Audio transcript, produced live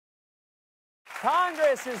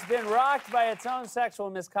Congress has been rocked by its own sexual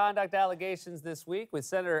misconduct allegations this week, with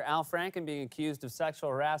Senator Al Franken being accused of sexual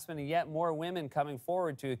harassment and yet more women coming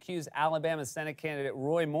forward to accuse Alabama Senate candidate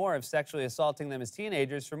Roy Moore of sexually assaulting them as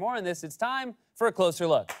teenagers. For more on this, it's time for a closer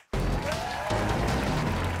look.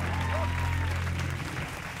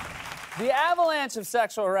 The avalanche of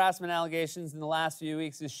sexual harassment allegations in the last few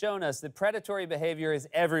weeks has shown us that predatory behavior is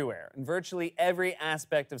everywhere, in virtually every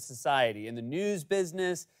aspect of society, in the news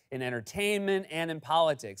business, in entertainment, and in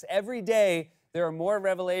politics. Every day, there are more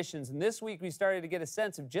revelations, and this week we started to get a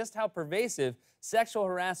sense of just how pervasive sexual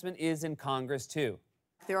harassment is in Congress, too.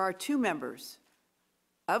 There are two members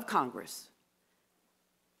of Congress,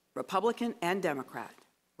 Republican and Democrat,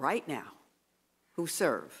 right now, who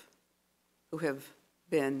have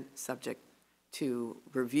been subject to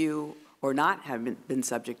review, or not have been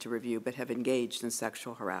subject to review, but have engaged in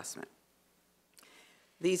sexual harassment.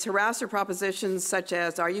 These harasser propositions, such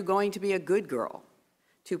as, are you going to be a good girl,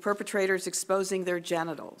 to perpetrators exposing their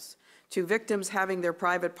genitals, to victims having their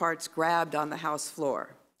private parts grabbed on the House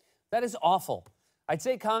floor. That is awful. I'd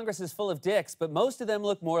say Congress is full of dicks, but most of them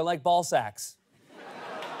look more like ball sacks.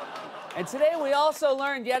 And today we also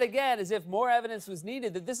learned yet again, as if more evidence was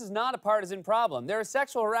needed, that this is not a partisan problem. There are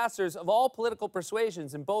sexual harassers of all political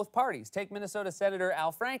persuasions in both parties. Take Minnesota Senator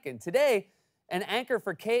Al Franken. Today, an anchor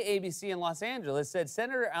for KABC in Los Angeles said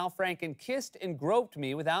Senator Al Franken kissed and groped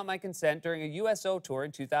me without my consent during a USO tour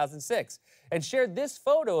in 2006 and shared this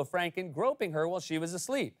photo of Franken groping her while she was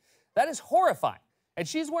asleep. That is horrifying. And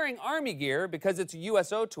she's wearing Army gear because it's a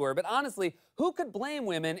USO tour, but honestly, who could blame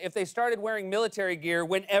women if they started wearing military gear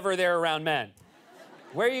whenever they're around men?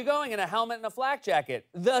 Where are you going? In a helmet and a flak jacket?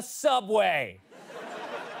 The subway!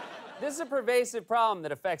 This is a pervasive problem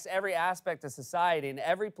that affects every aspect of society and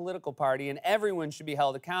every political party, and everyone should be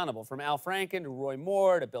held accountable, from Al Franken to Roy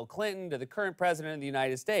Moore to Bill Clinton to the current president of the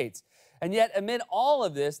United States. And yet, amid all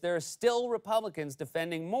of this, there are still Republicans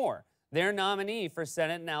defending Moore, their nominee for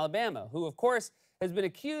Senate in Alabama, who, of course, has been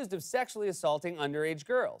accused of sexually assaulting underage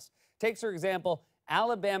girls. Take, for example,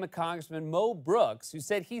 Alabama Congressman Mo Brooks, who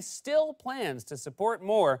said he still plans to support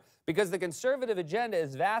Moore because the conservative agenda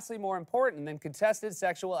is vastly more important than contested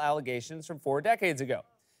sexual allegations from 4 decades ago.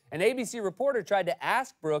 An ABC reporter tried to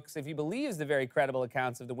ask Brooks if he believes the very credible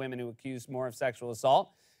accounts of the women who accused Moore of sexual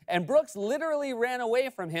assault, and Brooks literally ran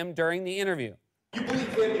away from him during the interview. You believe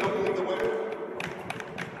him, you don't believe the women?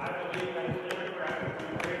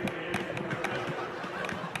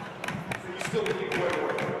 Still believe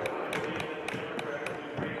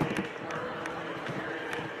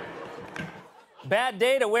Bad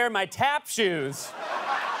day to wear my tap shoes.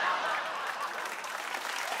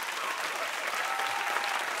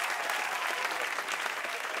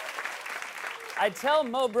 I tell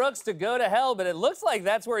Mo Brooks to go to hell, but it looks like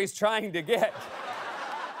that's where he's trying to get.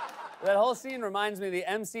 That whole scene reminds me of the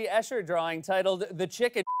MC Escher drawing titled The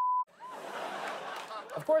Chicken.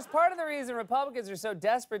 Of course, part of the reason Republicans are so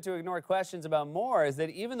desperate to ignore questions about Moore is that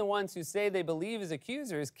even the ones who say they believe his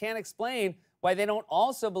accusers can't explain why they don't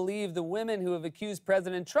also believe the women who have accused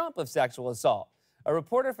President Trump of sexual assault. A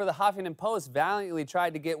reporter for the Huffington Post valiantly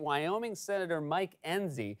tried to get Wyoming Senator Mike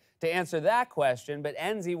Enzi to answer that question, but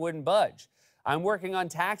Enzi wouldn't budge. I'm working on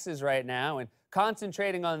taxes right now and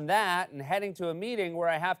concentrating on that and heading to a meeting where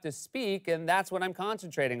I have to speak, and that's what I'm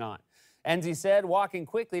concentrating on, Enzi said, walking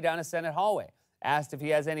quickly down a Senate hallway. Asked if he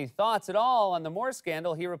has any thoughts at all on the Moore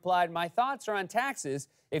scandal, he replied, my thoughts are on taxes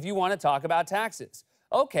if you want to talk about taxes.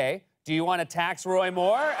 Okay, do you want to tax Roy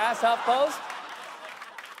Moore? Asked HuffPost.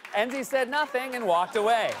 Enzi said nothing and walked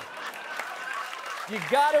away. You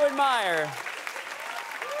got to admire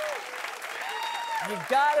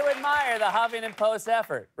the Huffington Post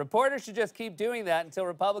effort. Reporters should just keep doing that until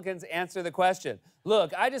Republicans answer the question.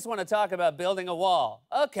 Look, I just want to talk about building a wall.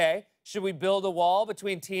 Okay, should we build a wall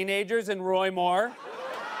between teenagers and Roy Moore?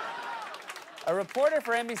 A reporter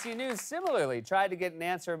for NBC News similarly tried to get an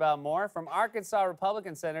answer about Moore from Arkansas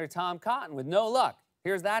Republican Senator Tom Cotton with no luck.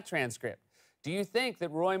 Here's that transcript. Do you think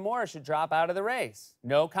that Roy Moore should drop out of the race?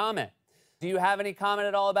 No comment. Do you have any comment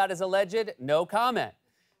at all about his alleged? No comment.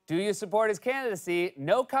 Do you support his candidacy?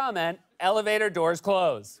 No comment. Elevator doors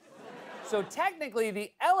close. So technically,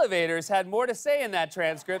 the elevators had more to say in that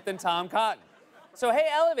transcript than Tom Cotton. So, hey,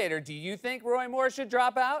 elevator, do you think Roy Moore should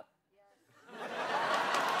drop out?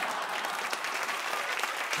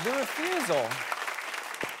 The refusal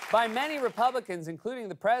by many Republicans, including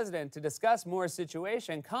the president, to discuss Moore's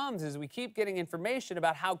situation comes as we keep getting information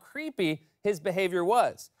about how creepy his behavior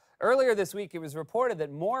was. Earlier this week, it was reported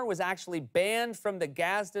that Moore was actually banned from the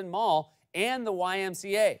Gadsden Mall and the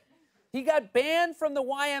YMCA. He got banned from the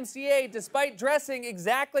YMCA despite dressing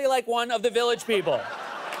exactly like one of the Village People.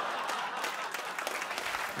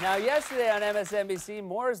 Now, yesterday on MSNBC,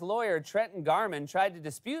 Moore's lawyer, Trenton Garman, tried to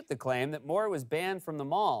dispute the claim that Moore was banned from the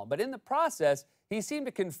mall. But in the process, he seemed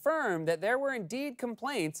to confirm that there were indeed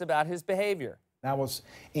complaints about his behavior. I was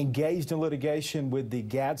engaged in litigation with the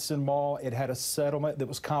Gadsden Mall. It had a settlement that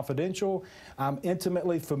was confidential. I'm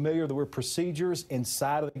intimately familiar with procedures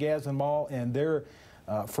inside of the Gadsden Mall, and there,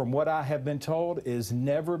 from what I have been told, is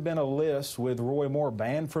never been a list with Roy Moore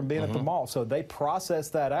banned from being at the mall. So they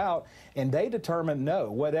processed that out, and they determined,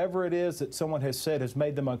 no, whatever it is that someone has said has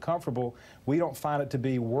made them uncomfortable, we don't find it to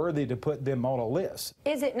be worthy to put them on a list.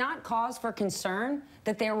 Is it not cause for concern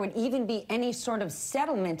that there would even be any sort of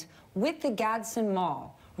settlement with the Gadsden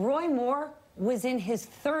Mall? Roy Moore was in his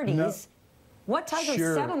 30s. No. What type of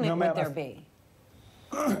settlement would there be?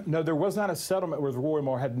 No, there was not a settlement with Roy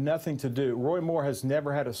Moore. Had nothing to do. Roy Moore has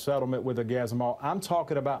never had a settlement with the Gadsden Mall. I'm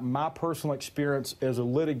talking about my personal experience as a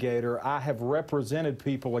litigator. I have represented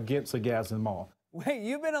people against the Gadsden Mall. Wait,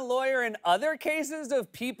 you've been a lawyer in other cases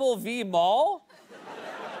of People v. Mall?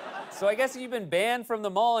 So I guess if you've been banned from the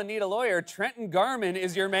mall and need a lawyer, Trenton Garman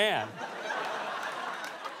is your man.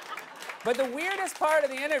 But the weirdest part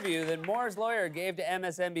of the interview that Moore's lawyer gave to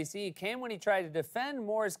MSNBC came when he tried to defend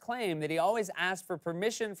Moore's claim that he always asked for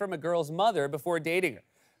permission from a girl's mother before dating her.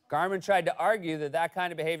 Garman tried to argue that that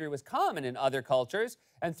kind of behavior was common in other cultures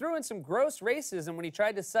and threw in some gross racism when he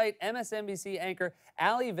tried to cite MSNBC anchor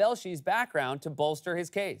Ali Velshi's background to bolster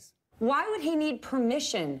his case. Why would he need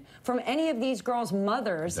permission from any of these girls'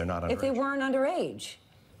 mothers if they weren't underage?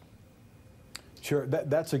 Sure,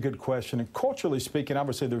 that's a good question. And culturally speaking, I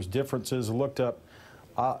would say there's differences. I looked up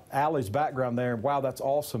Allie's background there, and wow, that's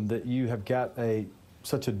awesome that you have got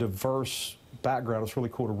such a diverse background. It's really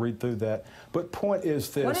cool to read through that. But point is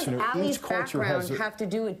this, what does Allie's background have to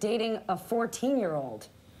do with dating a 14-year-old?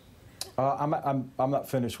 I'm not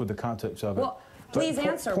finished with the context of it. Well, please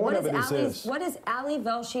answer. What does Ali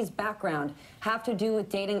Velshi's background have to do with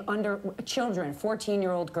dating children,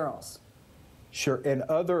 14-year-old girls? Sure. In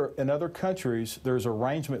other countries, there's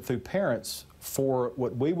arrangement through parents for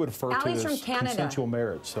what we would refer to as consensual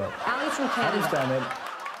marriage. So Allie's from Canada.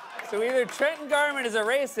 So either Trenton Garman is a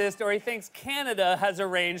racist or he thinks Canada has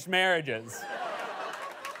arranged marriages.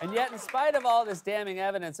 And yet, in spite of all this damning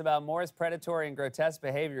evidence about Moore's predatory and grotesque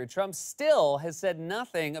behavior, Trump still has said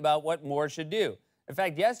nothing about what Moore should do. In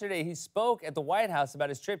fact, yesterday he spoke at the White House about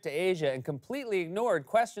his trip to Asia and completely ignored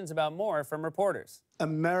questions about Moore from reporters.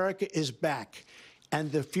 America is back, and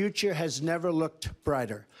the future has never looked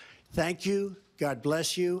brighter. Thank you, God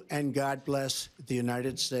bless you, and God bless the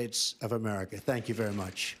United States of America. Thank you very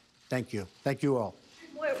much. Thank you. Thank you all.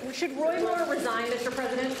 Should Roy Moore resign, Mr.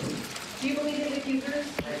 President? Do you believe his accusers?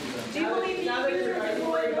 Do you believe the accusers of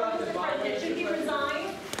Roy Moore, Mr. President? Should he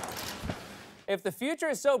resign? If the future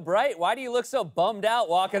is so bright, why do you look so bummed out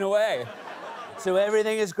walking away? So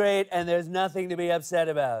everything is great and there's nothing to be upset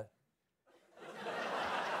about.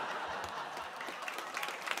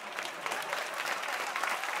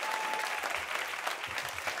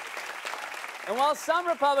 And while some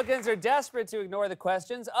Republicans are desperate to ignore the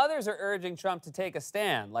questions, others are urging Trump to take a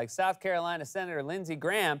stand, like South Carolina Senator Lindsey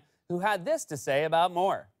Graham, who had this to say about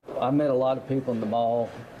Moore. I met a lot of people in the mall,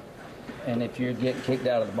 and if you're getting kicked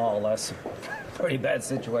out of the mall, that's a pretty bad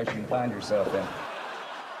situation you find yourself in.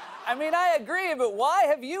 I mean, I agree, but why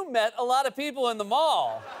have you met a lot of people in the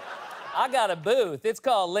mall? I got a booth. It's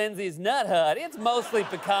called Lindsay's Nut Hut. It's mostly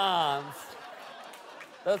pecans.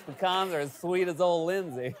 Those pecans are as sweet as old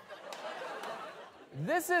Lindsay.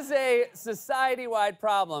 This is a society-wide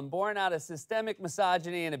problem born out of systemic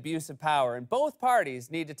misogyny and abuse of power, and both parties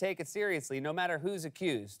need to take it seriously, no matter who's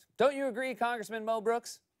accused. Don't you agree, Congressman Mo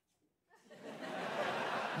Brooks?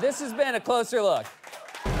 This has been A Closer Look.